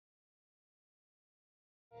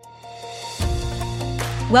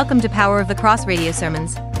Welcome to Power of the Cross Radio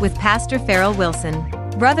Sermons with Pastor Farrell Wilson.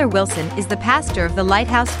 Brother Wilson is the pastor of the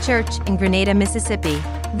Lighthouse Church in Grenada, Mississippi.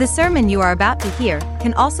 The sermon you are about to hear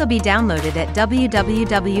can also be downloaded at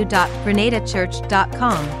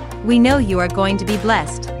www.grenadachurch.com. We know you are going to be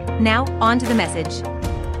blessed. Now, on to the message.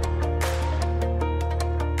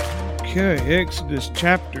 Okay, Exodus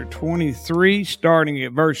chapter 23, starting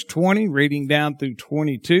at verse 20, reading down through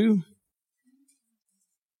 22.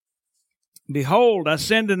 Behold, I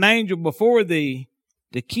send an angel before thee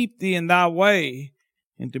to keep thee in thy way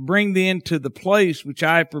and to bring thee into the place which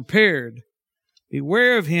I have prepared.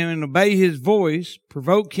 Beware of him and obey his voice.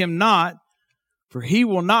 Provoke him not, for he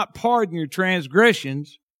will not pardon your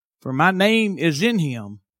transgressions, for my name is in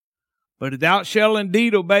him. But if thou shalt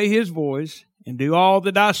indeed obey his voice and do all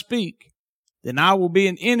that I speak, then I will be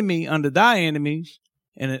an enemy unto thy enemies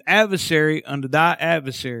and an adversary unto thy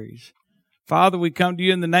adversaries. Father, we come to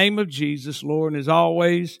you in the name of Jesus, Lord, and as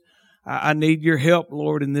always, I need your help,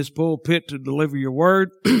 Lord, in this pulpit to deliver your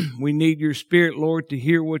word. We need your spirit, Lord, to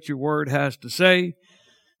hear what your word has to say.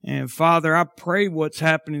 And Father, I pray what's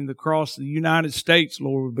happening across the United States,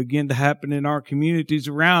 Lord, will begin to happen in our communities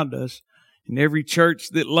around us. And every church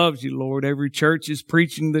that loves you, Lord, every church is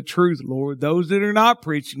preaching the truth, Lord. Those that are not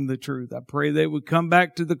preaching the truth, I pray they would come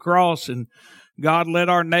back to the cross and God, let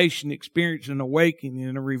our nation experience an awakening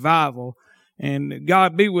and a revival. And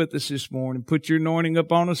God, be with us this morning. Put your anointing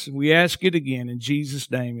upon us. And we ask it again in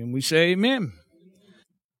Jesus' name. And we say amen.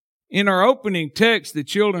 In our opening text, the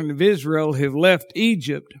children of Israel have left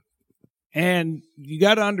Egypt. And you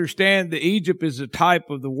got to understand that Egypt is a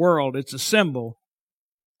type of the world. It's a symbol,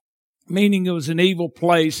 meaning it was an evil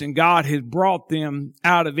place. And God had brought them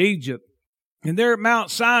out of Egypt. And they're at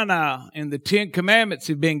Mount Sinai, and the 10 Commandments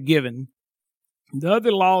have been given. The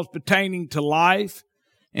other laws pertaining to life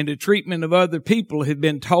and the treatment of other people have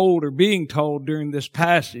been told or being told during this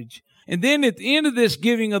passage. And then at the end of this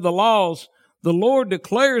giving of the laws, the Lord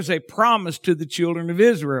declares a promise to the children of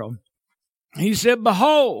Israel. He said,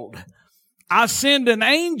 behold, I send an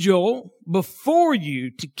angel before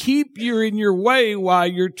you to keep you in your way while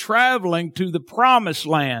you're traveling to the promised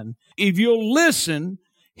land. If you'll listen,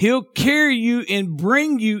 he'll carry you and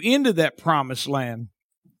bring you into that promised land.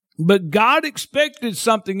 But God expected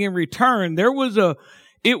something in return.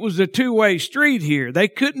 It was a two-way street here. They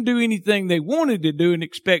couldn't do anything they wanted to do and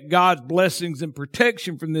expect God's blessings and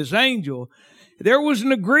protection from this angel. There was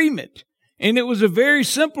an agreement, and it was a very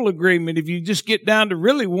simple agreement. If you just get down to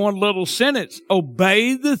really one little sentence,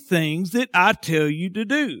 obey the things that I tell you to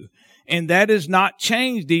do. And that has not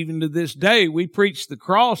changed even to this day. We preach the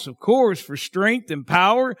cross, of course, for strength and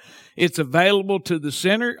power. It's available to the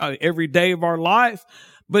sinner every day of our life.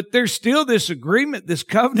 But there's still this agreement, this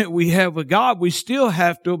covenant we have with God. We still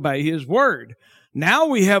have to obey his word. Now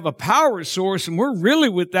we have a power source, and we're really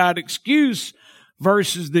without excuse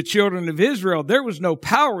versus the children of Israel. There was no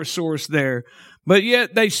power source there, but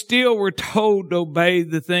yet they still were told to obey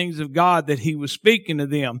the things of God that he was speaking to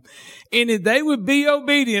them. And if they would be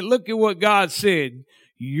obedient, look at what God said.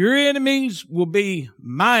 Your enemies will be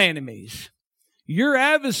my enemies. Your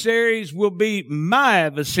adversaries will be my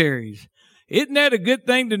adversaries. Isn't that a good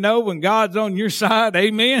thing to know when God's on your side?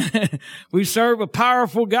 Amen. We serve a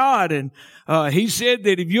powerful God. And he said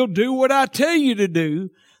that if you'll do what I tell you to do,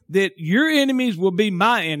 that your enemies will be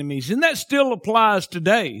my enemies. And that still applies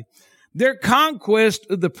today. Their conquest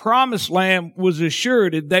of the promised land was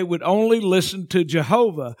assured if they would only listen to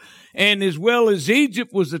Jehovah. And as well as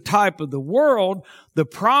Egypt was a type of the world, the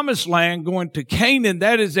promised land going to Canaan,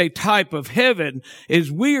 that is a type of heaven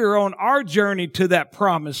as we are on our journey to that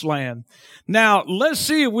promised land. Now, let's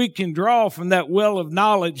see if we can draw from that well of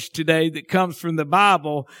knowledge today that comes from the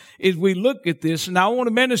Bible as we look at this. And I want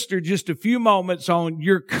to minister just a few moments on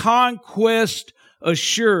your conquest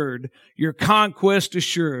assured, your conquest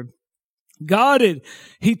assured.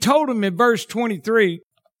 He told him in verse 23,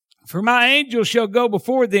 for my angel shall go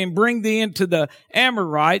before thee and bring thee into the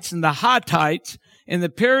Amorites and the Hittites and the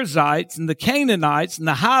Perizzites and the Canaanites and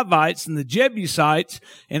the Hivites and the Jebusites,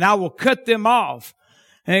 and I will cut them off.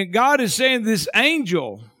 And God is saying this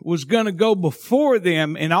angel was going to go before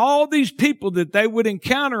them and all these people that they would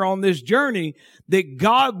encounter on this journey, that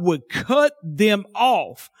God would cut them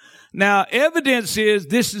off. Now, evidence is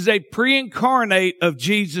this is a pre-incarnate of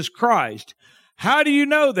Jesus Christ. How do you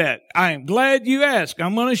know that? I am glad you asked.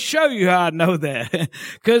 I'm going to show you how I know that.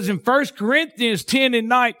 Because in 1 Corinthians 10 and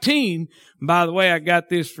 19, by the way, I got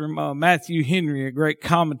this from Matthew Henry, a great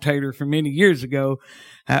commentator from many years ago.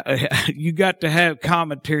 You got to have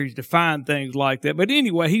commentaries to find things like that. But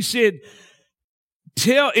anyway, he said,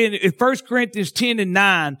 in 1 Corinthians 10 and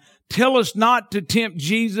 9, tell us not to tempt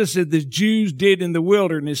Jesus as the Jews did in the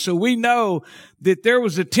wilderness. So we know that there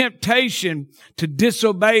was a temptation to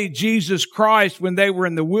disobey Jesus Christ when they were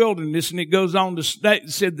in the wilderness. And it goes on to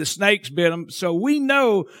said the snakes bit them. So we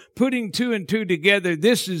know, putting two and two together,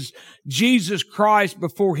 this is Jesus Christ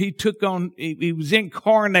before he took on, he was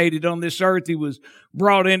incarnated on this earth. He was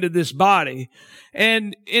brought into this body.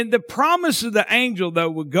 And in the promise of the angel, though,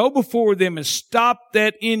 would go before them and stop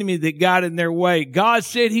that enemy that got in their way. God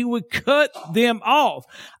said he would cut them off.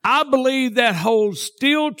 I believe that holds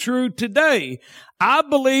still true today. I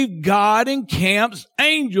believe God encamps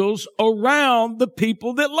angels around the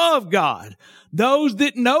people that love God. Those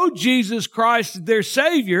that know Jesus Christ as their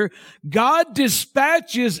Savior, God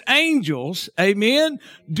dispatches angels, amen,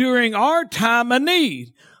 during our time of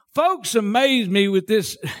need. Folks amaze me with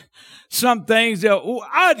this, some things that,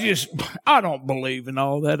 I don't believe in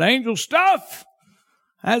all that angel stuff.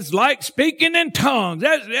 That's like speaking in tongues.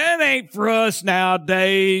 That ain't for us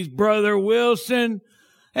nowadays, Brother Wilson.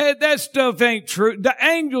 That stuff ain't true. The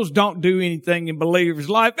angels don't do anything in believers'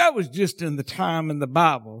 life. That was just in the time in the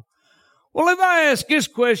Bible. Well, if I ask this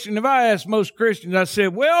question, if I ask most Christians, I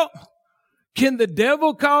said, well, can the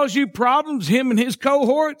devil cause you problems, him and his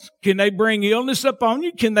cohorts? Can they bring illness upon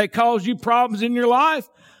you? Can they cause you problems in your life?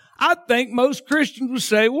 I think most Christians would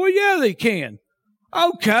say, well, yeah, they can.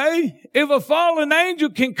 Okay, if a fallen angel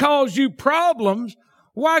can cause you problems,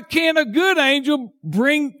 why can't a good angel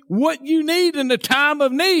bring what you need in the time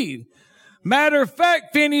of need? Matter of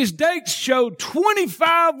fact, Phineas Dates showed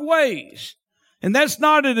 25 ways. And that's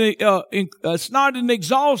not it's not an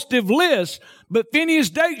exhaustive list, but Phineas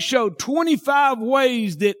Dates showed 25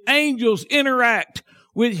 ways that angels interact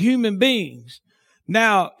with human beings.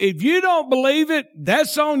 Now, if you don't believe it,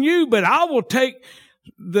 that's on you, but I will take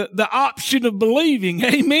the option of believing,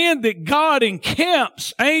 amen, that God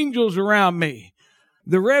encamps angels around me.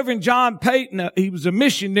 The Reverend John Payton, he was a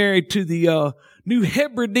missionary to the New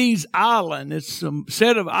Hebrides Island. It's a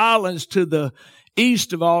set of islands to the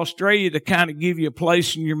east of Australia to kind of give you a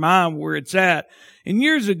place in your mind where it's at. And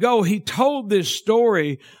years ago, he told this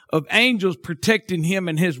story of angels protecting him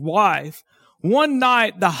and his wife. One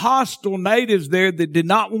night, the hostile natives there that did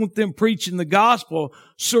not want them preaching the gospel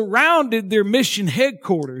surrounded their mission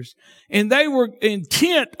headquarters, and they were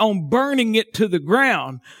intent on burning it to the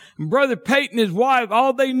ground. And Brother Peyton and his wife,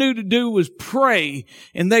 all they knew to do was pray,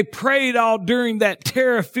 and they prayed all during that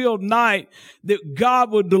terror-filled night that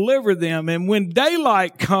God would deliver them. And when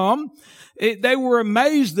daylight come, they were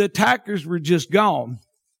amazed the attackers were just gone.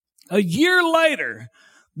 A year later,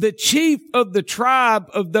 the chief of the tribe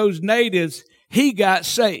of those natives, he got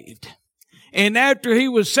saved. And after he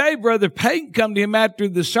was saved, Brother Peyton come to him after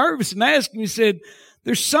the service and asked him, he said,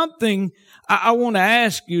 there's something I want to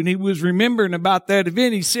ask you. And he was remembering about that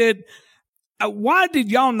event. He said, why did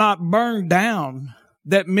y'all not burn down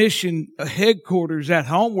that mission headquarters at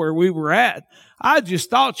home where we were at? I just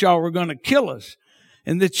thought y'all were going to kill us.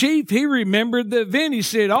 And the chief, he remembered the event. He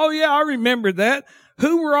said, oh yeah, I remember that.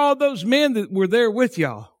 Who were all those men that were there with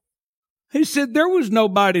y'all? He said, there was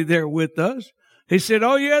nobody there with us. He said,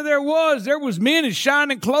 oh yeah, there was. There was men in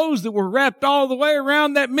shining clothes that were wrapped all the way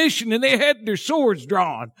around that mission, and they had their swords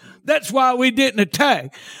drawn. That's why we didn't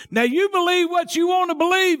attack. Now you believe what you want to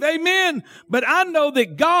believe, amen. But I know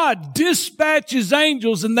that God dispatches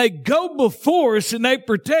angels and they go before us and they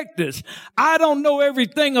protect us. I don't know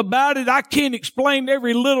everything about it. I can't explain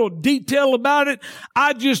every little detail about it.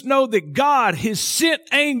 I just know that God has sent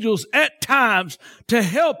angels at times to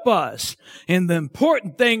help us. And the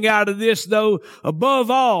important thing out of this, though,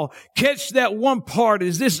 above all, catch that one part,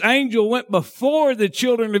 is this angel went before the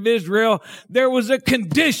children of Israel. There was a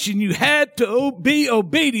condition. You had to be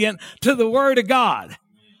obedient to the word of God.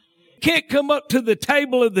 Can't come up to the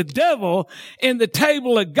table of the devil and the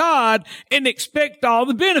table of God and expect all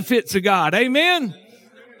the benefits of God. Amen?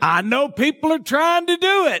 I know people are trying to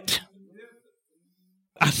do it.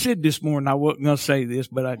 I said this morning I wasn't going to say this,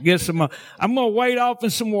 but I guess I'm going to wade off in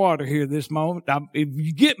some water here this moment. If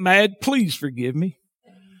you get mad, please forgive me,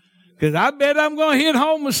 because I bet I'm going to hit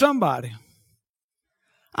home with somebody.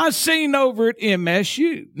 I seen over at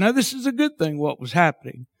MSU. Now, this is a good thing what was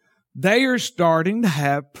happening. They are starting to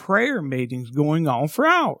have prayer meetings going on for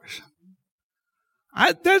hours.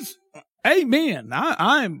 That's amen.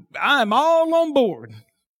 I'm all on board.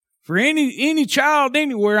 For any child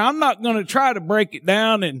anywhere, I'm not going to try to break it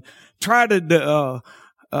down and try to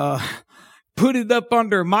put it up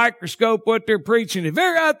under a microscope what they're preaching. If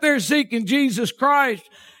they're out there seeking Jesus Christ,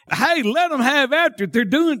 hey, let them have after it.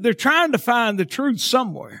 They're trying to find the truth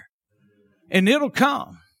somewhere, and it'll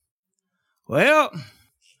come. Well,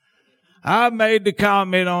 I made the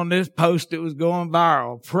comment on this post that was going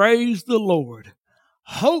viral. Praise the Lord.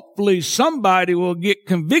 Hopefully somebody will get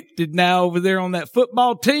convicted now over there on that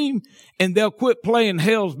football team, and they'll quit playing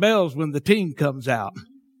Hell's Bells when the team comes out.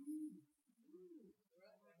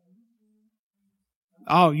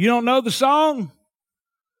 Oh, you don't know the song?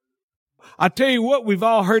 I tell you what, we've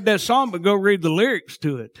all heard that song, but go read the lyrics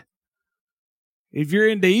to it. If you're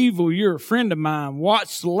into evil, you're a friend of mine.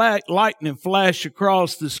 Watch the lightning flash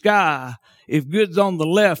across the sky. If good's on the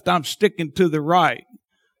left, I'm sticking to the right.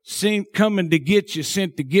 Coming to get you,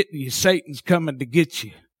 sent to get you. Satan's coming to get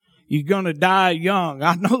you. You're going to die young.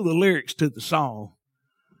 I know the lyrics to the song.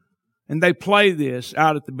 And they play this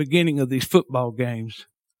out at the beginning of these football games.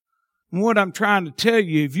 And what I'm trying to tell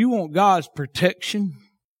you, if you want God's protection,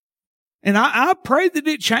 and I pray that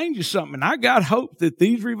it changes something. I got hope that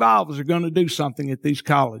these revivals are going to do something at these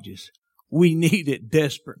colleges. We need it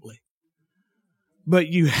desperately. But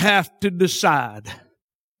you have to decide.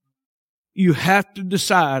 You have to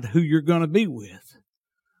decide who you're going to be with.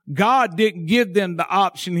 God didn't give them the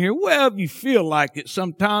option here. Well, if you feel like it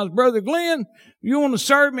sometimes, Brother Glenn, if you want to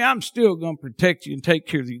serve me, I'm still going to protect you and take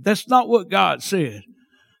care of you. That's not what God said.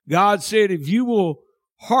 God said, if you will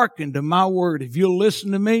hearken to my word, if you'll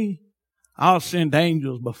listen to me, I'll send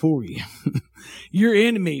angels before you. Your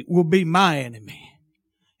enemy will be my enemy.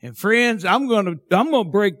 And friends, I'm going to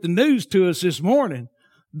break the news to us this morning.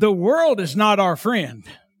 The world is not our friend.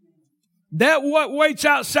 That what waits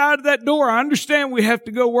outside of that door, I understand we have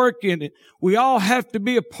to go work in it. We all have to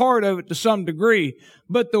be a part of it to some degree.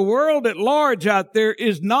 But the world at large out there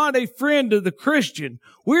is not a friend of the Christian.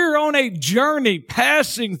 We're on a journey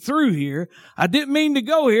passing through here. I didn't mean to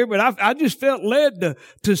go here, but I just felt led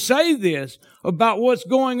to say this about what's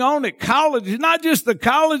going on at colleges, not just the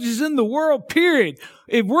colleges, in the world, period.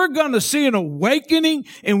 If we're going to see an awakening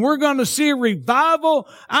and we're going to see a revival,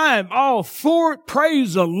 I am all for it.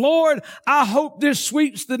 Praise the Lord. I hope this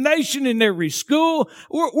sweeps the nation in every school.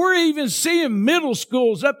 We're even seeing middle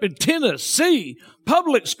schools up in Tennessee,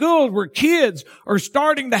 public schools where kids are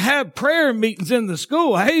starting to have prayer meetings in the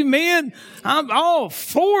school. Amen. I'm all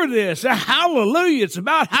for this. Hallelujah. It's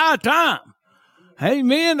about high time.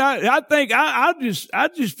 Amen. I think I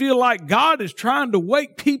just feel like God is trying to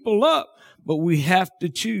wake people up. But we have to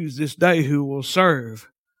choose this day who will serve.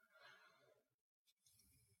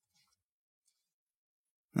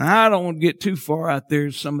 Now, I don't want to get too far out there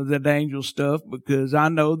in some of that angel stuff, because I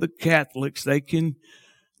know the Catholics,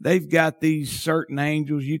 they've got these certain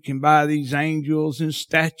angels. You can buy these angels and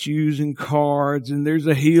statues and cards, and there's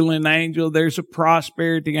a healing angel, there's a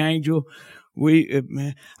prosperity angel.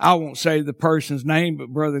 I won't say the person's name, but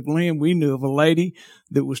Brother Glenn, we knew of a lady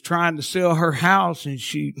that was trying to sell her house, and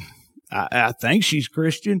I think she's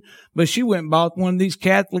Christian, but she went and bought one of these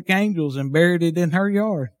Catholic angels and buried it in her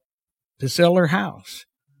yard to sell her house.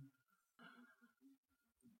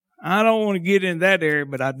 I don't want to get in that area,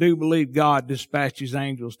 but I do believe God dispatches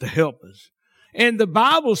angels to help us. And the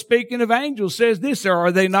Bible, speaking of angels, says this: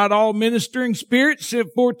 are they not all ministering spirits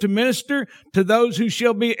sent forth to minister to those who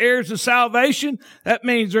shall be heirs of salvation? That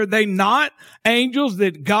means, are they not angels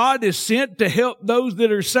that God has sent to help those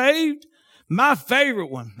that are saved? My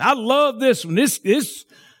favorite one. I love this one.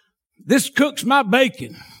 This cooks my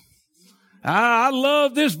bacon. I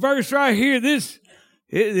love this verse right here. This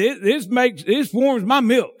warms my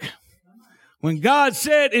milk. When God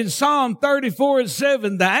said in Psalm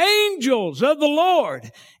 34:7, the angels of the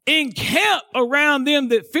Lord encamp around them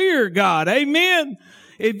that fear God. Amen.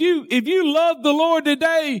 If you love the Lord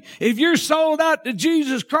today, if you're sold out to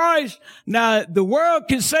Jesus Christ, now the world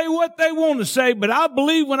can say what they want to say, but I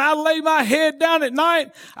believe when I lay my head down at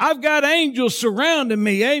night, I've got angels surrounding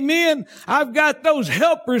me. Amen. I've got those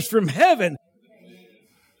helpers from heaven.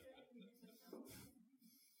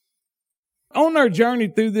 On our journey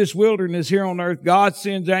through this wilderness here on earth, God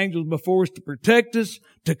sends angels before us to protect us,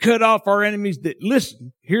 to cut off our enemies that,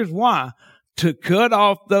 listen, here's why, to cut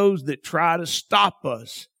off those that try to stop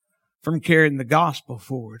us from carrying the gospel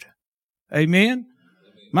forward. Amen?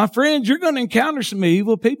 My friends, you're going to encounter some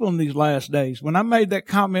evil people in these last days. When I made that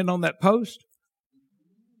comment on that post,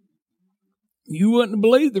 you wouldn't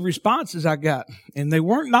believe the responses I got. And they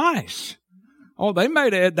weren't nice. Oh, they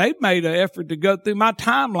made an effort to go through my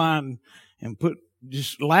timeline and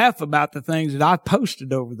just laugh about the things that I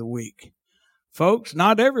posted over the week. Folks,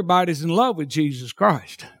 not everybody's in love with Jesus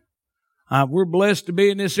Christ. We're blessed to be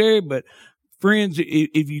in this area, but friends,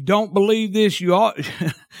 if you don't believe this, you ought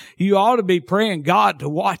to be praying God to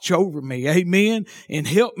watch over me. Amen. And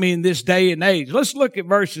help me in this day and age. Let's look at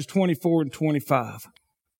verses 24 and 25.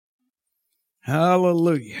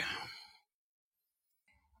 Hallelujah.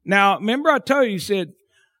 Now, remember I told you, he said,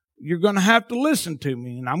 you're going to have to listen to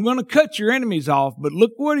me, and I'm going to cut your enemies off. But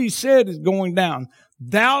look what he said is going down.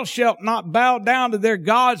 Thou shalt not bow down to their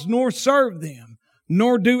gods, nor serve them,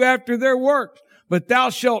 nor do after their works, but thou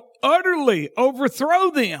shalt utterly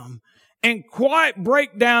overthrow them and quite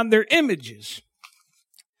break down their images.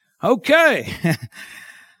 Okay.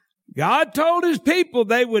 God told his people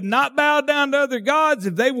they would not bow down to other gods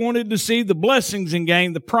if they wanted to see the blessings and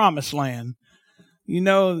gain the promised land. You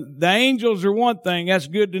know, the angels are one thing. That's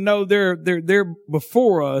good to know they're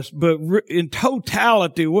before us. But in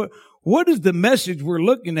totality, what is the message we're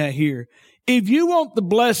looking at here? If you want the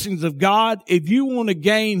blessings of God, if you want to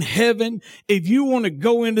gain heaven, if you want to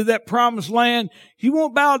go into that promised land, you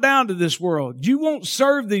won't bow down to this world. You won't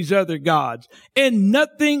serve these other gods. And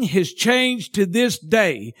nothing has changed to this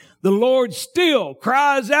day. The Lord still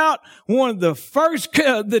cries out, one of the first,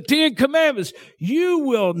 the 10 Commandments, you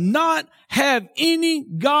will not have any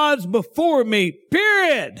gods before me,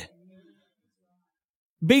 period.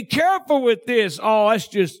 Be careful with this. Oh, that's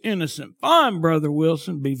just innocent fun, Brother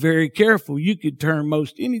Wilson. Be very careful. You could turn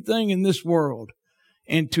most anything in this world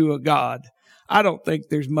into a god. I don't think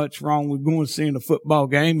there's much wrong with going to seeing a football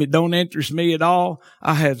game. It don't interest me at all.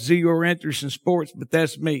 I have zero interest in sports, but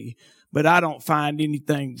that's me. But I don't find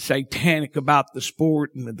anything satanic about the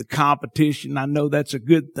sport and the competition. I know that's a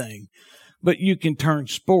good thing. But you can turn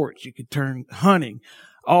sports. You can turn hunting.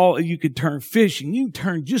 You could turn fishing. You can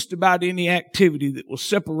turn just about any activity that will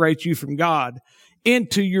separate you from God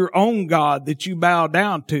into your own God that you bow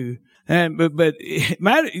down to. And but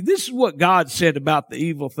this is what God said about the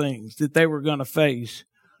evil things that they were going to face,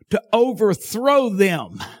 to overthrow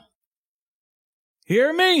them.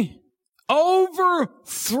 Hear me?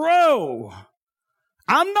 Overthrow.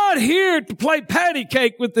 I'm not here to play patty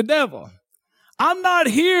cake with the devil. I'm not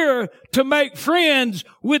here to make friends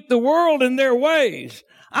with the world and their ways.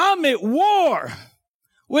 I'm at war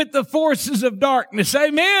with the forces of darkness.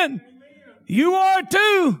 Amen. You are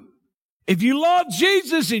too. If you love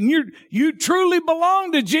Jesus and you truly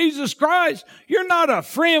belong to Jesus Christ, you're not a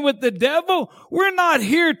friend with the devil. We're not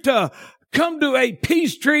here to come to a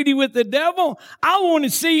peace treaty with the devil. I want to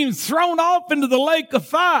see him thrown off into the lake of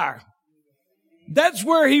fire. That's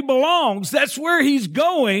where he belongs. That's where he's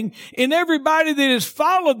going. And everybody that has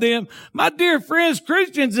followed them, my dear friends,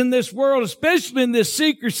 Christians in this world, especially in this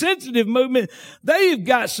seeker-sensitive movement, they have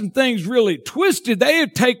got some things really twisted. They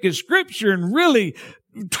have taken Scripture and really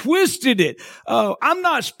twisted it. I'm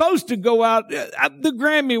not supposed to go out. The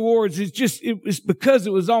Grammy Awards it's because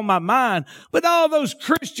it was on my mind. But all those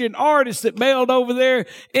Christian artists that bailed over there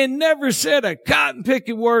and never said a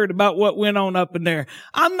cotton-picking word about what went on up in there.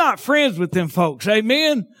 I'm not friends with them folks.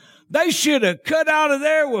 Amen. They should have cut out of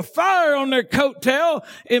there with fire on their coattail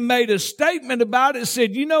and made a statement about it.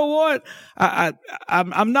 Said, you know what?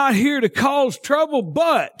 I'm not here to cause trouble,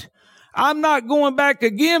 but I'm not going back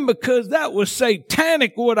again because that was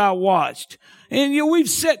satanic what I watched. And we've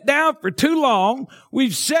sat down for too long.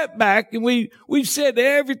 We've sat back and we've said that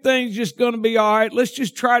everything's just going to be all right. Let's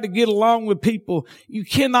just try to get along with people. You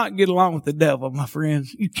cannot get along with the devil, my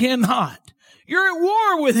friends. You cannot. You're at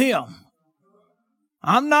war with him.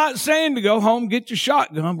 I'm not saying to go home, get your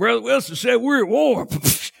shotgun. Brother Wilson said we're at war.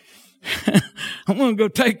 I'm going to go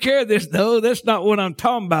take care of this though. That's not what I'm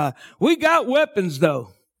talking about. We got weapons though.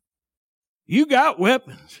 You got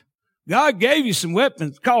weapons. God gave you some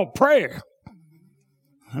weapons called prayer.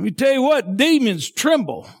 Let me tell you what, demons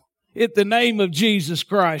tremble at the name of Jesus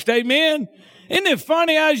Christ. Amen. Isn't it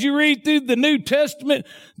funny as you read through the New Testament,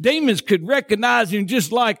 demons could recognize him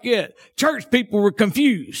just like it. Church people were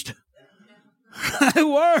confused. They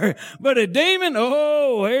were. But a demon,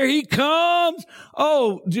 oh, here he comes.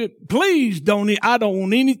 Oh, please I don't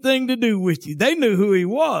want anything to do with you. They knew who he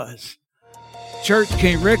was. Church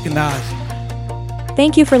can't recognize him.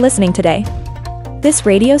 Thank you for listening today. This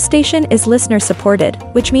radio station is listener supported,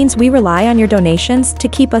 which means we rely on your donations to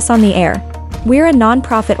keep us on the air. We're a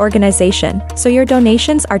non-profit organization, so your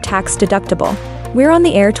donations are tax deductible. We're on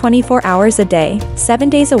the air 24 hours a day, 7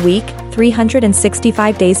 days a week,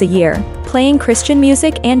 365 days a year, playing Christian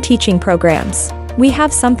music and teaching programs. We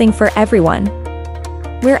have something for everyone.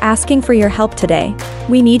 We're asking for your help today.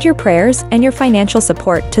 We need your prayers and your financial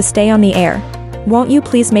support to stay on the air. Won't you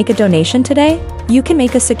please make a donation today? You can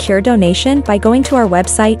make a secure donation by going to our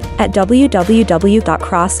website at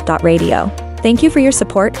www.cross.radio. Thank you for your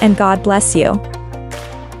support and God bless you.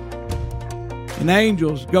 And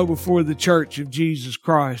angels go before the church of Jesus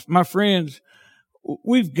Christ. My friends,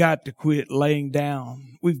 we've got to quit laying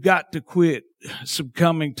down. We've got to quit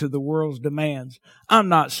succumbing to the world's demands. I'm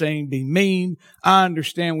not saying be mean. I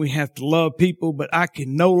understand we have to love people, but I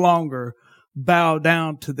can no longer bow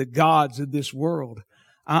down to the gods of this world.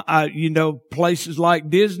 Places like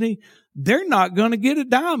Disney, they're not going to get a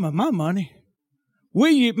dime of my money.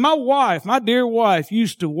 My dear wife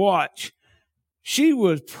used to watch. She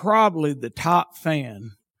was probably the top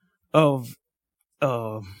fan of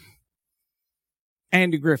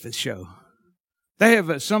Andy Griffith's show. They have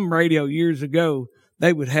at some radio years ago,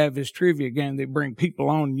 they would have this trivia game. They'd bring people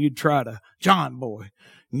on and you'd try to, John Boy,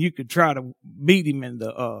 and you could try to beat him in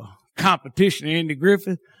the competition, Andy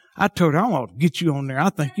Griffith. I told her, I want to get you on there. I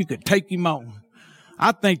think you could take him on.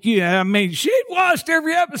 She'd watched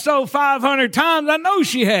every episode 500 times. I know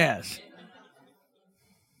she has.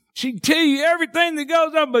 She'd tell you everything that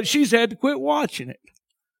goes on, but she's had to quit watching it.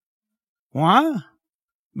 Why?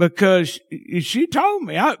 Because she told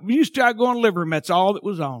me, I used to go in the living room. That's all that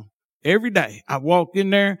was on. Every day. I walked in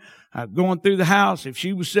there. I was going through the house. If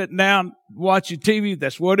she was sitting down watching TV,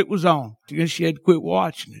 that's what it was on. She had to quit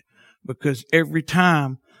watching it because every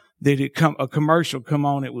time that a commercial come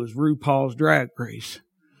on, it was RuPaul's Drag Race.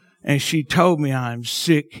 And she told me, I'm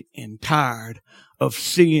sick and tired of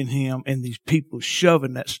seeing him and these people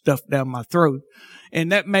shoving that stuff down my throat.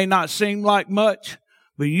 And that may not seem like much,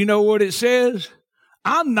 but you know what it says?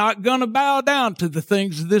 I'm not going to bow down to the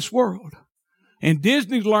things of this world. And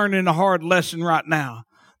Disney's learning a hard lesson right now.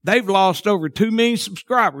 They've lost over 2 million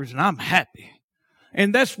subscribers, and I'm happy.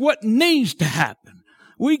 And that's what needs to happen.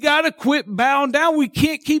 We got to quit bowing down. We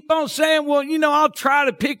can't keep on saying, well, I'll try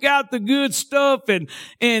to pick out the good stuff and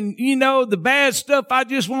the bad stuff I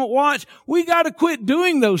just won't watch. We got to quit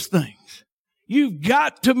doing those things. You've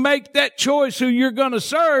got to make that choice who you're going to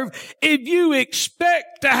serve if you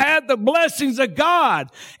expect to have the blessings of God.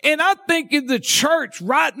 And I think in the church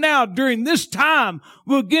right now during this time,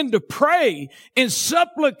 we'll begin to pray in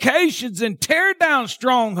supplications and tear down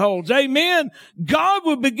strongholds. Amen. God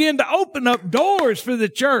will begin to open up doors for the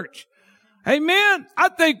church. Amen. I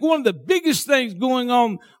think one of the biggest things going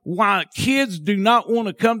on why kids do not want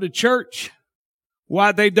to come to church,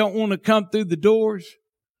 why they don't want to come through the doors,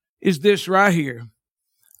 is this right here.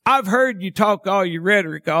 I've heard you talk all your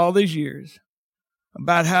rhetoric all these years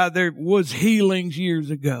about how there was healings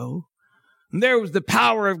years ago. And there was the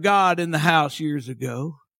power of God in the house years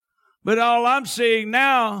ago. But all I'm seeing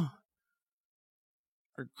now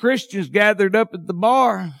are Christians gathered up at the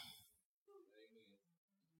bar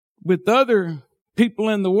with other people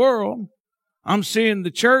in the world. I'm seeing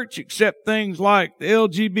the church accept things like the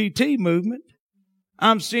LGBT movement.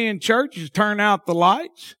 I'm seeing churches turn out the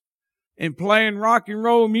lights and playing rock and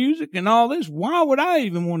roll music and all this. Why would I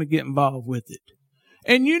even want to get involved with it?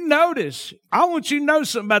 And you notice, I want you to know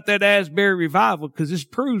something about that Asbury revival because this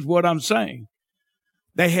proves what I'm saying.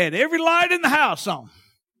 They had every light in the house on.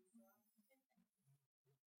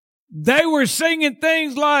 They were singing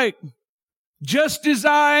things like, Just As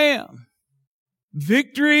I Am,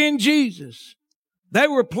 Victory in Jesus. They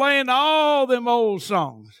were playing all them old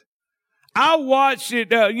songs. I watched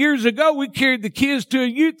it years ago. We carried the kids to a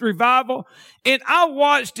youth revival, and I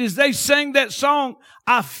watched as they sang that song,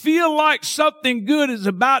 I Feel Like Something Good Is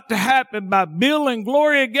About to Happen by Bill and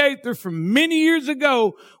Gloria Gaither from many years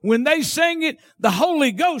ago. When they sang it, the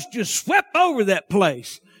Holy Ghost just swept over that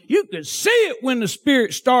place. You could see it when the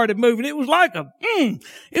Spirit started moving. It was like woo!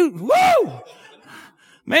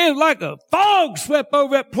 Man, it was like a fog swept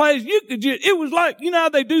over that place. It was like, how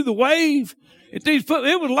they do the wave?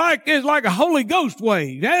 It was like a Holy Ghost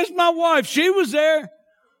wave. That's my wife. She was there.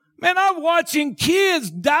 Man, I'm watching kids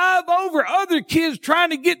dive over other kids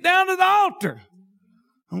trying to get down to the altar.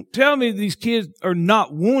 Don't tell me these kids are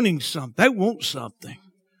not wanting something. They want something.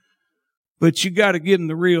 But you got to give them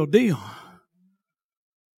the real deal.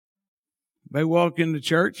 They walk into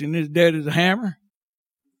church and it's dead as a hammer.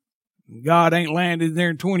 God ain't landed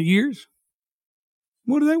there in 20 years.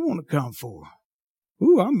 What do they want to come for?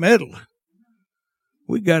 Ooh, I'm meddling.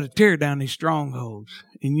 We got to tear down these strongholds.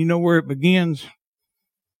 And you know where it begins?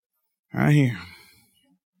 Right here.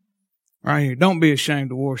 Right here. Don't be ashamed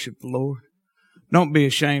to worship the Lord. Don't be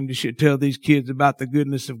ashamed to tell these kids about the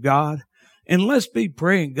goodness of God. And let's be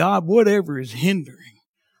praying, God, whatever is hindering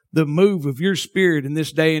the move of your Spirit in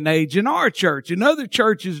this day and age, in our church, in other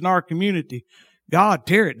churches in our community, God,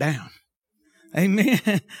 tear it down.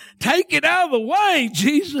 Amen. Take it out of the way,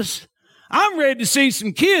 Jesus. I'm ready to see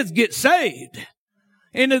some kids get saved.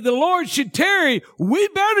 And if the Lord should tarry, we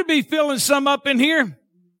better be filling some up in here,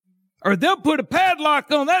 or they'll put a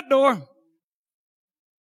padlock on that door.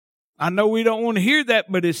 I know we don't want to hear that,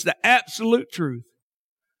 but it's the absolute truth.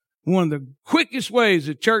 One of the quickest ways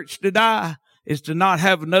a church to die is to not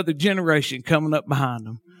have another generation coming up behind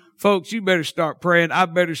them. Folks, you better start praying. I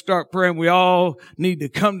better start praying. We all need to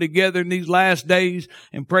come together in these last days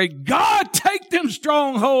and pray, God, take them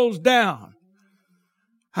strongholds down.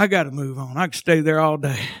 I got to move on. I can stay there all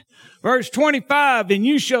day. Verse 25, and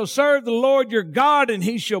you shall serve the Lord your God, and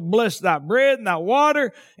he shall bless thy bread and thy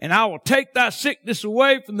water, and I will take thy sickness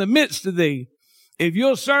away from the midst of thee. If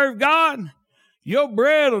you'll serve God, your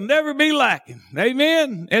bread will never be lacking.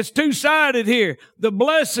 Amen? It's two-sided here. The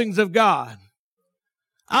blessings of God.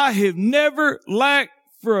 I have never lacked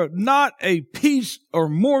for not a piece or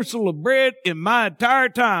morsel of bread in my entire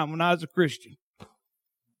time when I was a Christian.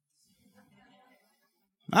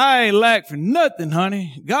 I ain't lack for nothing,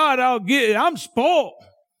 honey. God, I'll get it. I'm spoiled.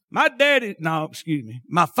 My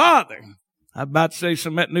father. I'm about to say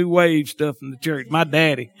some of that new wave stuff in the church. My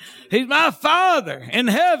daddy. He's my father in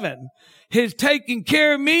heaven. Has taken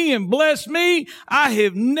care of me and blessed me. I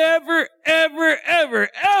have never, ever, ever,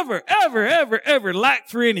 ever, ever, ever, ever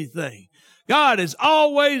lacked for anything. God has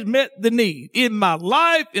always met the need in my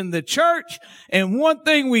life, in the church. And one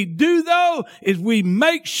thing we do, though, is we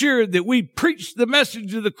make sure that we preach the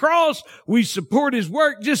message of the cross. We support his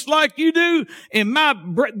work just like you do. And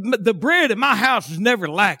the bread in my house is never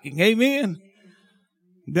lacking. Amen.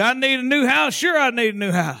 Do I need a new house? Sure, I need a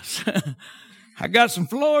new house. I got some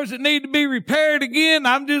floors that need to be repaired again.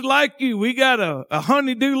 I'm just like you. We got a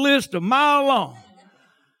honey-do list a mile long.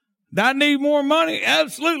 Do I need more money?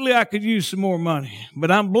 Absolutely, I could use some more money, but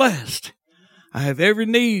I'm blessed. I have every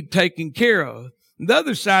need taken care of. The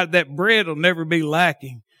other side of that bread will never be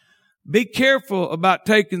lacking. Be careful about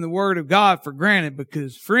taking the word of God for granted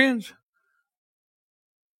because, friends,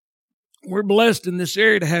 we're blessed in this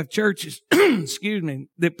area to have churches,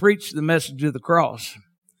 that preach the message of the cross,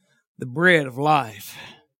 the bread of life.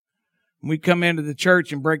 When we come into the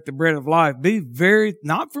church and break the bread of life,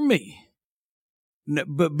 not for me,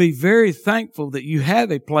 but be very thankful that you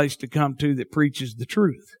have a place to come to that preaches the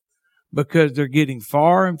truth because they're getting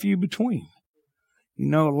far and few between. You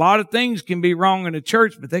know, a lot of things can be wrong in the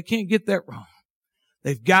church, but they can't get that wrong.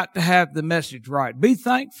 They've got to have the message right. Be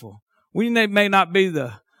thankful. We may not be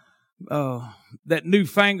that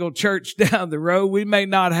newfangled church down the road. We may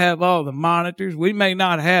not have all the monitors. We may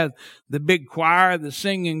not have the big choir, the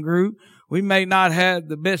singing group. We may not have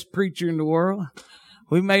the best preacher in the world.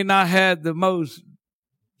 We may not have the most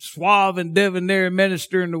suave and debonair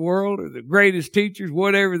minister in the world or the greatest teachers,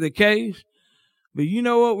 whatever the case. But you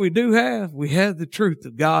know what we do have? We have the truth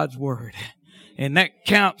of God's word. And that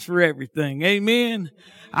counts for everything. Amen.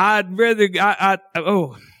 I got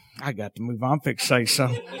to move on. I'm fixing to say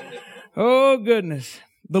something. Oh, goodness.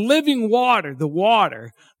 The living water, the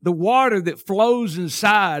water that flows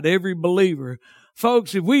inside every believer.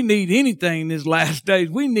 Folks, if we need anything in these last days,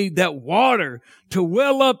 we need that water to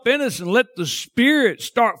well up in us and let the Spirit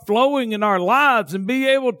start flowing in our lives and be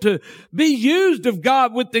able to be used of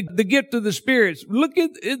God with the gift of the Spirit. Look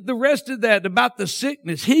at the rest of that about the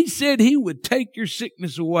sickness. He said he would take your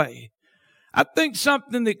sickness away. I think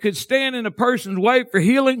something that could stand in a person's way for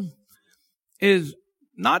healing is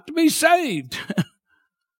not to be saved.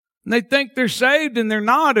 And they think they're saved and they're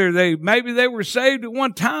not, or maybe they were saved at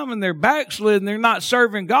one time and they're backslid and they're not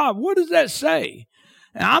serving God. What does that say?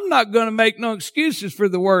 And I'm not going to make no excuses for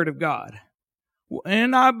the Word of God.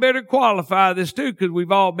 And I better qualify this too, because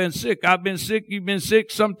we've all been sick. I've been sick. You've been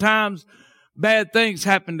sick. Sometimes bad things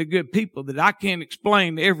happen to good people that I can't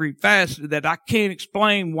explain every facet, that I can't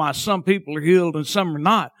explain why some people are healed and some are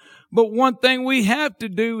not. But one thing we have to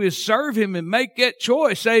do is serve Him and make that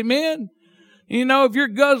choice. Amen. You know, if you're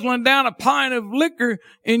guzzling down a pint of liquor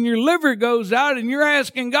and your liver goes out and you're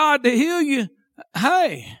asking God to heal you,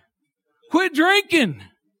 hey, quit drinking.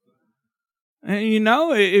 And you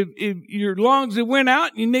know, if your lungs have went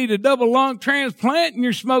out and you need a double lung transplant and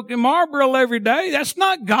you're smoking Marlboro every day, that's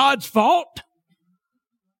not God's fault.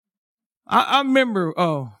 I remember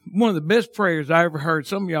one of the best prayers I ever heard.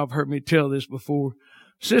 Some of y'all have heard me tell this before.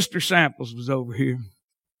 Sister Samples was over here.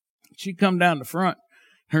 She come down the front.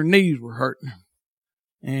 Her knees were hurting.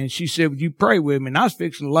 And she said, would you pray with me? And I was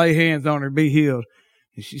fixing to lay hands on her to be healed.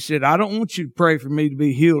 And she said, I don't want you to pray for me to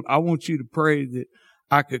be healed. I want you to pray that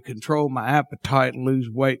I could control my appetite and lose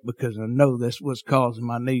weight because I know that's what's causing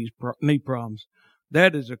my knee problems.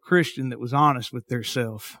 That is a Christian that was honest with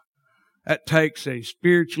theirself. That takes a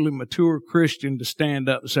spiritually mature Christian to stand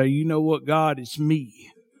up and say, you know what, God, it's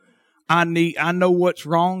me. I know what's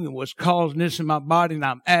wrong and what's causing this in my body, and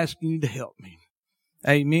I'm asking you to help me.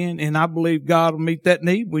 Amen. And I believe God will meet that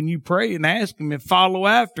need when you pray and ask Him and follow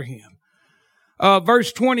after Him.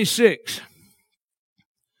 Verse 26.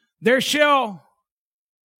 There shall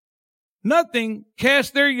nothing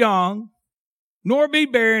cast their young, nor be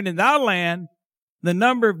barren in thy land the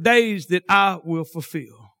number of days that I will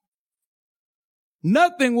fulfill.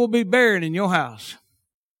 Nothing will be barren in your house.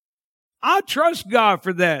 I trust God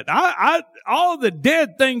for that. All the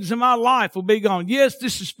dead things in my life will be gone. Yes,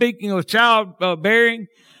 this is speaking of child bearing,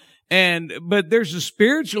 but there's a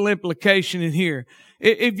spiritual implication in here.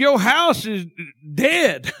 If your house is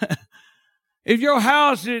dead, if your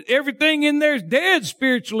house is, everything in there is dead,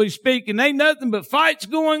 spiritually speaking, ain't nothing but fights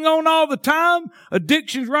going on all the time,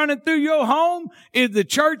 addictions running through your home, if the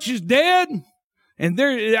church is dead, and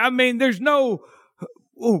there's no,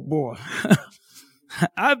 oh boy.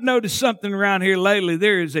 I've noticed something around here lately.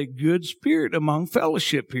 There is a good spirit among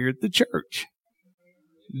fellowship here at the church.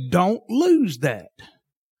 Don't lose that.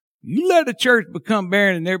 You let a church become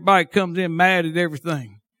barren and everybody comes in mad at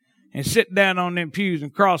everything and sit down on them pews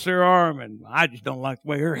and cross their arm, and I just don't like the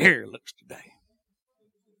way her hair looks today.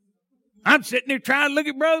 I'm sitting there trying to look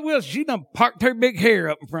at Brother Wilson. She done parked her big hair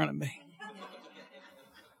up in front of me.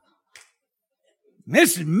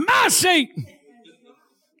 This is my seat.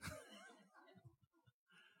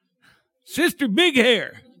 Sister Big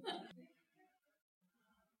Hair.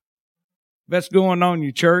 That's going on in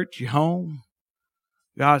your church, your home.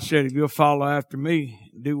 God said, if you'll follow after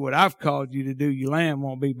me, do what I've called you to do, your land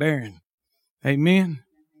won't be barren. Amen?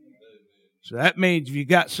 So that means if you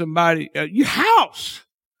got somebody, your house.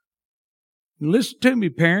 And listen to me,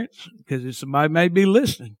 parents, because somebody may be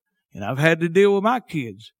listening. And I've had to deal with my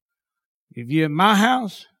kids. If you're in my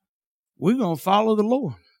house, we're going to follow the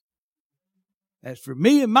Lord. As for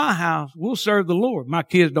me and my house, we'll serve the Lord. My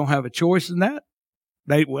kids don't have a choice in that.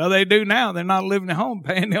 They do now. They're not living at home,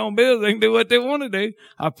 paying their own bills. They can do what they want to do.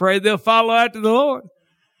 I pray they'll follow after the Lord.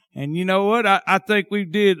 And you know what? I think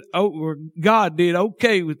God did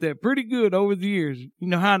okay with that pretty good over the years. You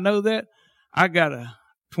know how I know that? I got a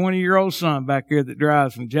 20-year-old son back here that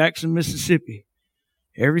drives from Jackson, Mississippi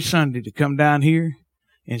every Sunday to come down here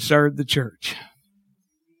and serve the church.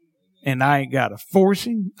 And I ain't got to force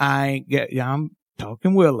him. I'm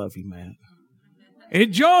talking well of you, man.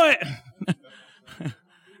 Enjoy it.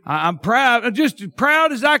 I'm proud. I'm just as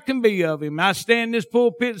proud as I can be of him. I stand in this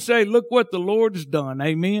pulpit and say, look what the Lord has done.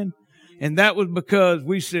 Amen. And that was because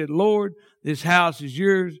we said, Lord, this house is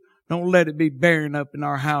yours. Don't let it be barren up in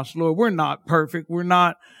our house, Lord. We're not perfect.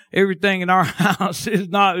 Everything in our house is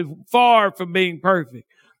not far from being perfect.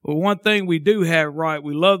 But one thing we do have right,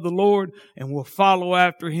 we love the Lord and we'll follow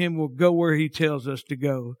after him. We'll go where he tells us to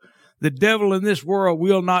go. The devil in this world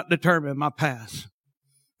will not determine my path.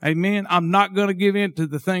 Amen. I'm not going to give in to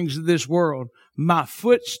the things of this world. My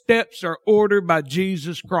footsteps are ordered by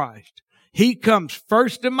Jesus Christ. He comes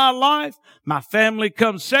first in my life. My family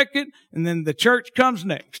comes second. And then the church comes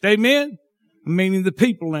next. Amen. Meaning the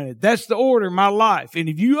people in it. That's the order of my life. And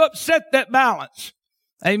if you upset that balance,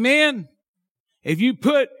 amen. If you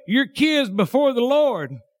put your kids before the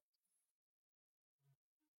Lord,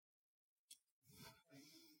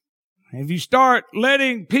 if you start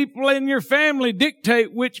letting people in your family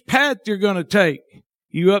dictate which path you're going to take,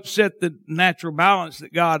 you upset the natural balance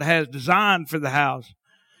that God has designed for the house.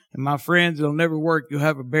 And my friends, it'll never work. You'll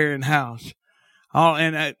have a barren house.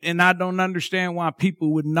 And I don't understand why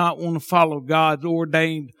people would not want to follow God's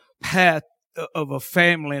ordained path of a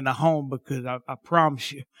family and a home, because I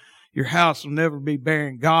promise you, your house will never be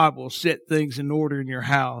barren. God will set things in order in your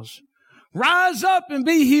house. Rise up and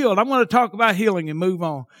be healed. I'm going to talk about healing and move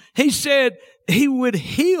on. He said he would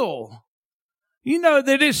heal. You know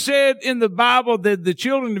that it said in the Bible that the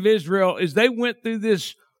children of Israel, as they went through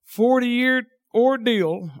this 40-year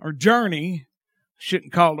ordeal or journey,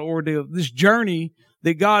 shouldn't call it ordeal, this journey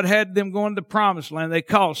that God had them going to the promised land. They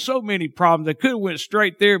caused so many problems. They could have went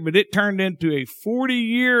straight there, but it turned into a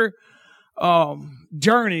 40-year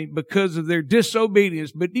journey because of their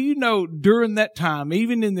disobedience. But do you know, during that time,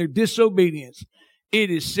 even in their disobedience, it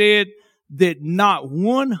is said that not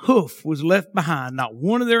one hoof was left behind, not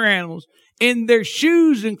one of their animals, and their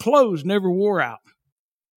shoes and clothes never wore out.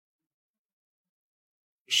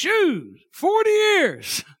 Shoes, 40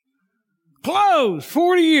 years. Clothes,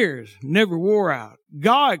 40 years, never wore out.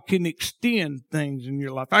 God can extend things in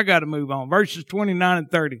your life. I got to move on. Verses 29 and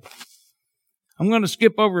 30. I'm going to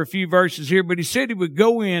skip over a few verses here, but he said he would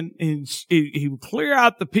go in and he would clear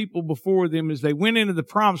out the people before them as they went into the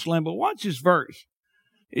promised land. But watch this verse.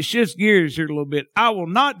 It shifts gears here a little bit. I will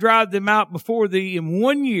not drive them out before thee in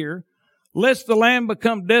 1 year, lest the land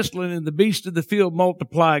become desolate and the beasts of the field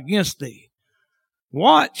multiply against thee.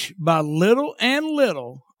 Watch, by little and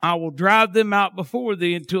little, I will drive them out before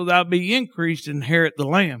thee until thou be increased and inherit the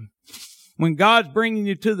land. When God's bringing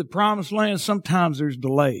you to the promised land, sometimes there's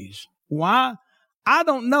delays. Why? I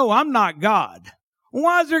don't know. I'm not God.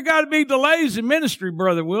 Why has there got to be delays in ministry,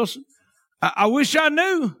 Brother Wilson? I wish I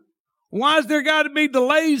knew. Why has there got to be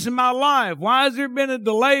delays in my life? Why has there been a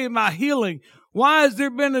delay in my healing? Why has there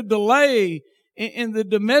been a delay in the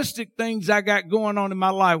domestic things I got going on in my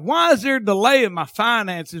life? Why is there a delay in my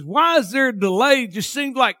finances? Why is there a delay? It just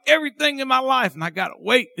seems like everything in my life, and I got to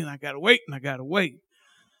wait, and I got to wait, and I got to wait.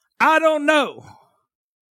 I don't know.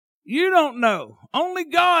 You don't know. Only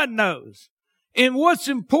God knows. And what's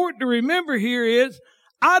important to remember here is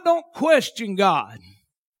I don't question God.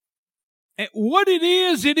 And what it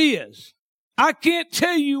is, it is. I can't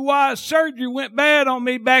tell you why surgery went bad on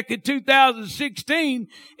me back in 2016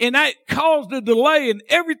 and that caused a delay in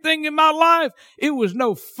everything in my life. It was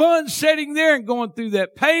no fun sitting there and going through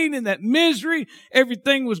that pain and that misery.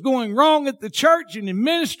 Everything was going wrong at the church and in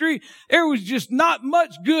ministry. There was just not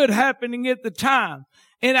much good happening at the time.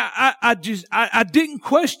 And I didn't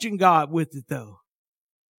question God with it though.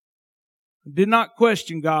 I did not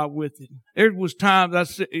question God with it. There was times I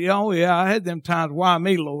said, oh yeah, I had them times, why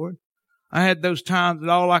me, Lord? I had those times that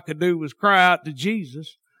all I could do was cry out to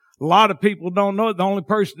Jesus. A lot of people don't know it. The only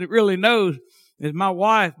person that really knows is my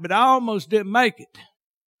wife, but I almost didn't make it.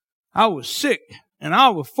 I was sick and I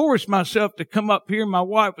would force myself to come up here. My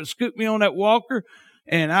wife would scoop me on that walker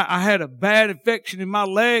and I had a bad infection in my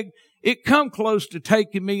leg. It come close to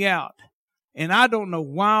taking me out. And I don't know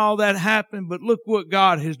why all that happened, but look what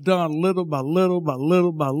God has done little by little by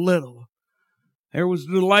little by little. There was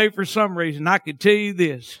a delay for some reason. I could tell you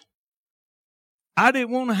this. I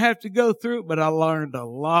didn't want to have to go through it, but I learned a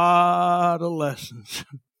lot of lessons.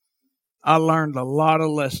 I learned a lot of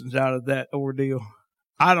lessons out of that ordeal.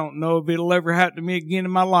 I don't know if it'll ever happen to me again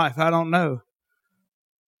in my life. I don't know.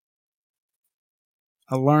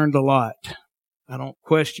 I learned a lot. I don't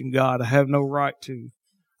question God. I have no right to.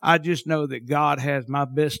 I just know that God has my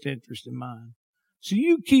best interest in mind. So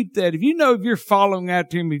you keep that. If you know if you're following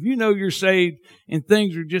after Him, if you know you're saved and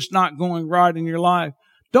things are just not going right in your life,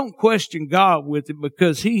 don't question God with it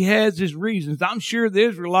because He has His reasons. I'm sure the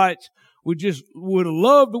Israelites would have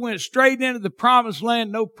loved to went straight into the promised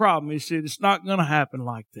land, no problem. He said, it's not going to happen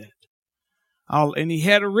like that. And He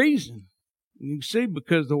had a reason. You can see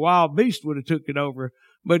because the wild beast would have took it over.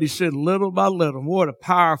 But He said little by little. What a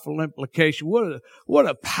powerful implication. What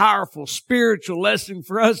a powerful spiritual lesson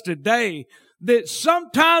for us today that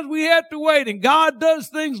sometimes we have to wait and God does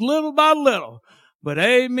things little by little. But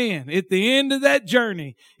amen, at the end of that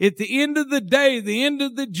journey, at the end of the day, the end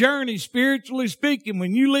of the journey, spiritually speaking,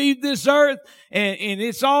 when you leave this earth and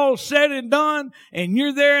it's all said and done and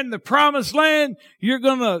you're there in the promised land, you're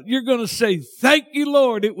gonna say, thank you,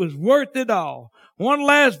 Lord, it was worth it all. One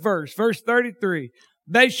last verse 33.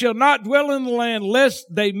 They shall not dwell in the land lest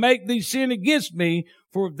they make thee sin against me,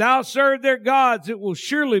 for if thou serve their gods, it will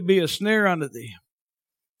surely be a snare unto thee.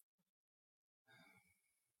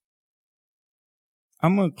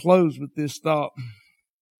 I'm going to close with this thought.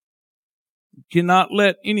 You cannot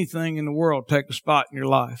let anything in the world take a spot in your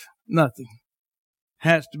life. Nothing.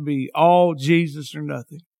 Has to be all Jesus or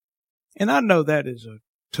nothing. And I know that is a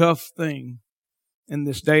tough thing in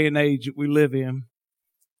this day and age that we live in.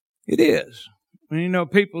 It is. And you know,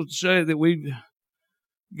 people say that we've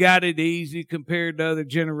got it easy compared to other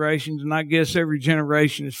generations, and I guess every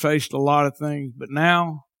generation has faced a lot of things. But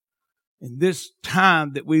now, in this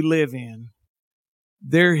time that we live in,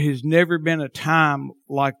 there has never been a time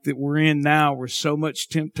like that we're in now where so much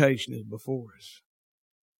temptation is before us.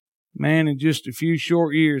 Man, in just a few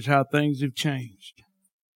short years, how things have changed.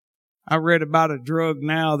 I read about a drug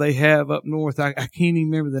now they have up north. I can't even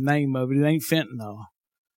remember the name of it. It ain't fentanyl.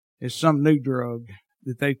 It's some new drug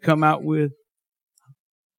that they've come out with.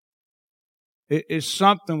 It's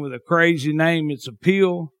something with a crazy name. It's a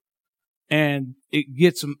pill. And it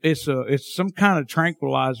gets them, it's some kind of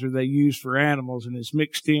tranquilizer they use for animals, and it's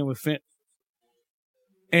mixed in with fentanyl.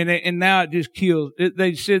 And now it just kills.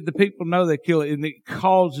 They said the people know they kill it, and it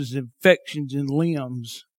causes infections in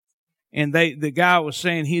limbs. And the guy was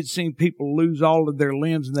saying he had seen people lose all of their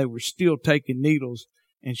limbs, and they were still taking needles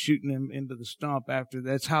and shooting them into the stump after.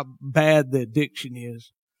 That's how bad the addiction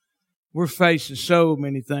is. We're facing so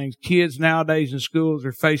many things. Kids nowadays in schools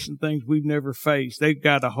are facing things we've never faced. They've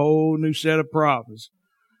got a whole new set of problems.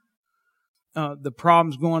 The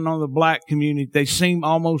problems going on in the black community, they seem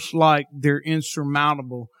almost like they're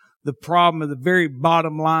insurmountable. The problem at the very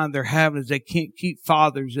bottom line they're having is they can't keep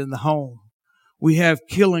fathers in the home. We have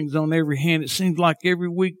killings on every hand. It seems like every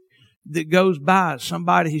week that goes by,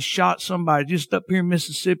 somebody has shot somebody. Just up here in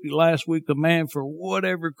Mississippi last week, a man, for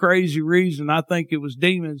whatever crazy reason, I think it was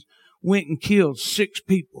demons, went and killed 6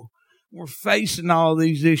 people. We're facing all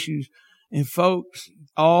these issues. And folks,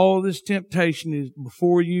 all this temptation is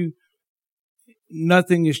before you.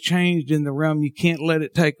 Nothing has changed in the realm. You can't let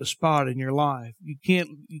it take a spot in your life. You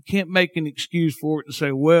can't make an excuse for it and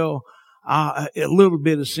say, well, a little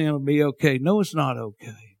bit of sin will be okay. No, it's not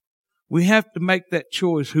okay. We have to make that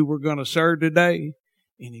choice who we're going to serve today.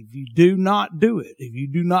 And if you do not do it, if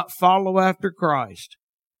you do not follow after Christ,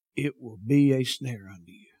 it will be a snare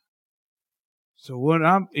unto you. So what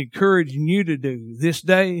I'm encouraging you to do this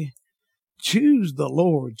day, choose the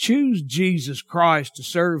Lord. Choose Jesus Christ to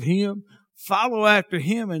serve Him. Follow after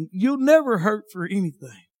Him, and you'll never hurt for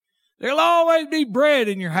anything. There'll always be bread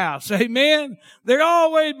in your house. Amen. There'll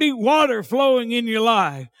always be water flowing in your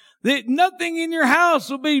life. That nothing in your house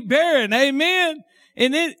will be barren. Amen.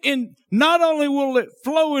 And not only will it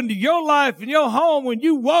flow into your life and your home, when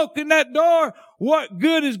you walk in that door, what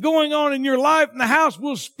good is going on in your life and the house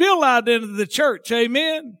will spill out into the church.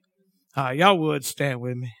 Amen. Y'all would stand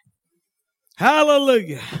with me.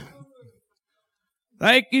 Hallelujah.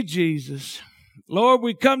 Thank you, Jesus. Lord,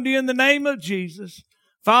 we come to you in the name of Jesus.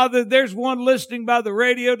 Father, there's one listening by the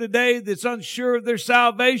radio today that's unsure of their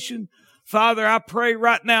salvation. Father, I pray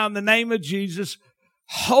right now in the name of Jesus,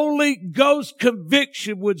 Holy Ghost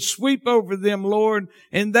conviction would sweep over them, Lord,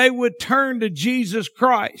 and they would turn to Jesus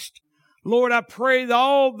Christ. Lord, I pray that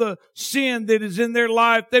all the sin that is in their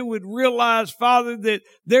life, they would realize, Father, that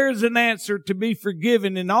there is an answer to be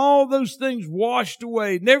forgiven and all those things washed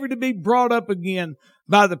away, never to be brought up again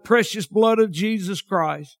by the precious blood of Jesus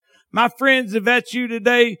Christ. My friends, if that's you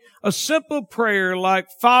today, a simple prayer like,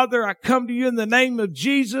 Father, I come to you in the name of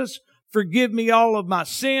Jesus. Forgive me all of my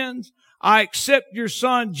sins. I accept your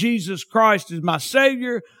Son, Jesus Christ, as my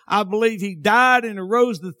Savior. I believe He died and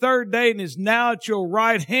arose the third day and is now at your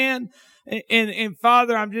right hand. And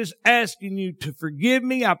Father, I'm just asking you to forgive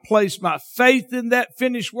me. I place my faith in that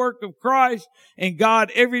finished work of Christ. And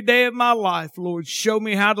God, every day of my life, Lord, show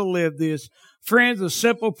me how to live this. Friends, a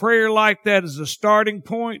simple prayer like that is a starting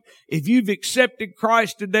point. If you've accepted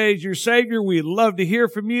Christ today as your Savior, we'd love to hear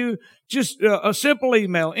from you. Just a simple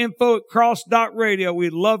email, info@cross.radio.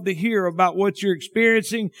 We'd love to hear about what you're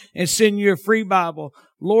experiencing and send you a free Bible.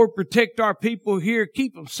 Lord, protect our people here.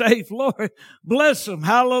 Keep them safe. Lord, bless them.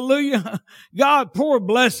 Hallelujah. God, pour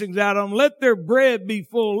blessings out on them. Let their bread be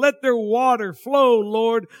full. Let their water flow,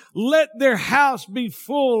 Lord. Let their house be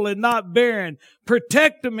full and not barren.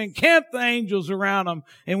 Protect them and camp the angels around them.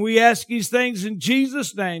 And we ask these things in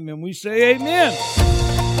Jesus' name. And we say amen.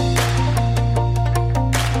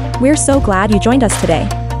 We're so glad you joined us today.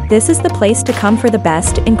 This is the place to come for the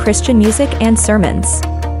best in Christian music and sermons.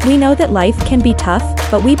 We know that life can be tough,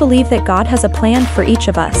 but we believe that God has a plan for each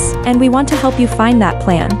of us, and we want to help you find that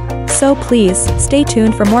plan. So please, stay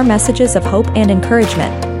tuned for more messages of hope and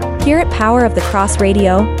encouragement. Here at Power of the Cross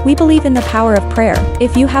Radio, we believe in the power of prayer.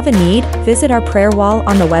 If you have a need, visit our prayer wall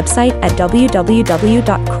on the website at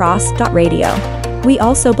www.cross.radio. We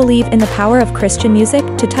also believe in the power of Christian music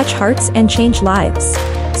to touch hearts and change lives.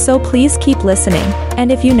 So please keep listening, and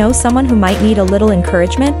if you know someone who might need a little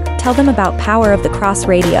encouragement, tell them about Power of the Cross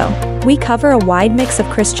Radio. We cover a wide mix of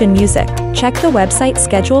Christian music. Check the website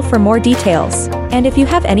schedule for more details. And if you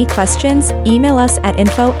have any questions, email us at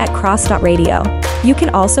info@cross.radio. You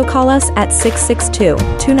can also call us at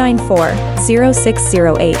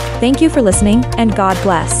 662-294-0608. Thank you for listening, and God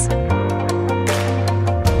bless.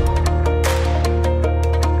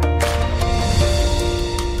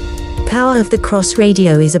 Power of the Cross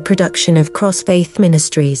Radio is a production of Cross Faith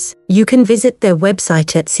Ministries. You can visit their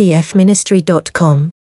website at cfministry.com.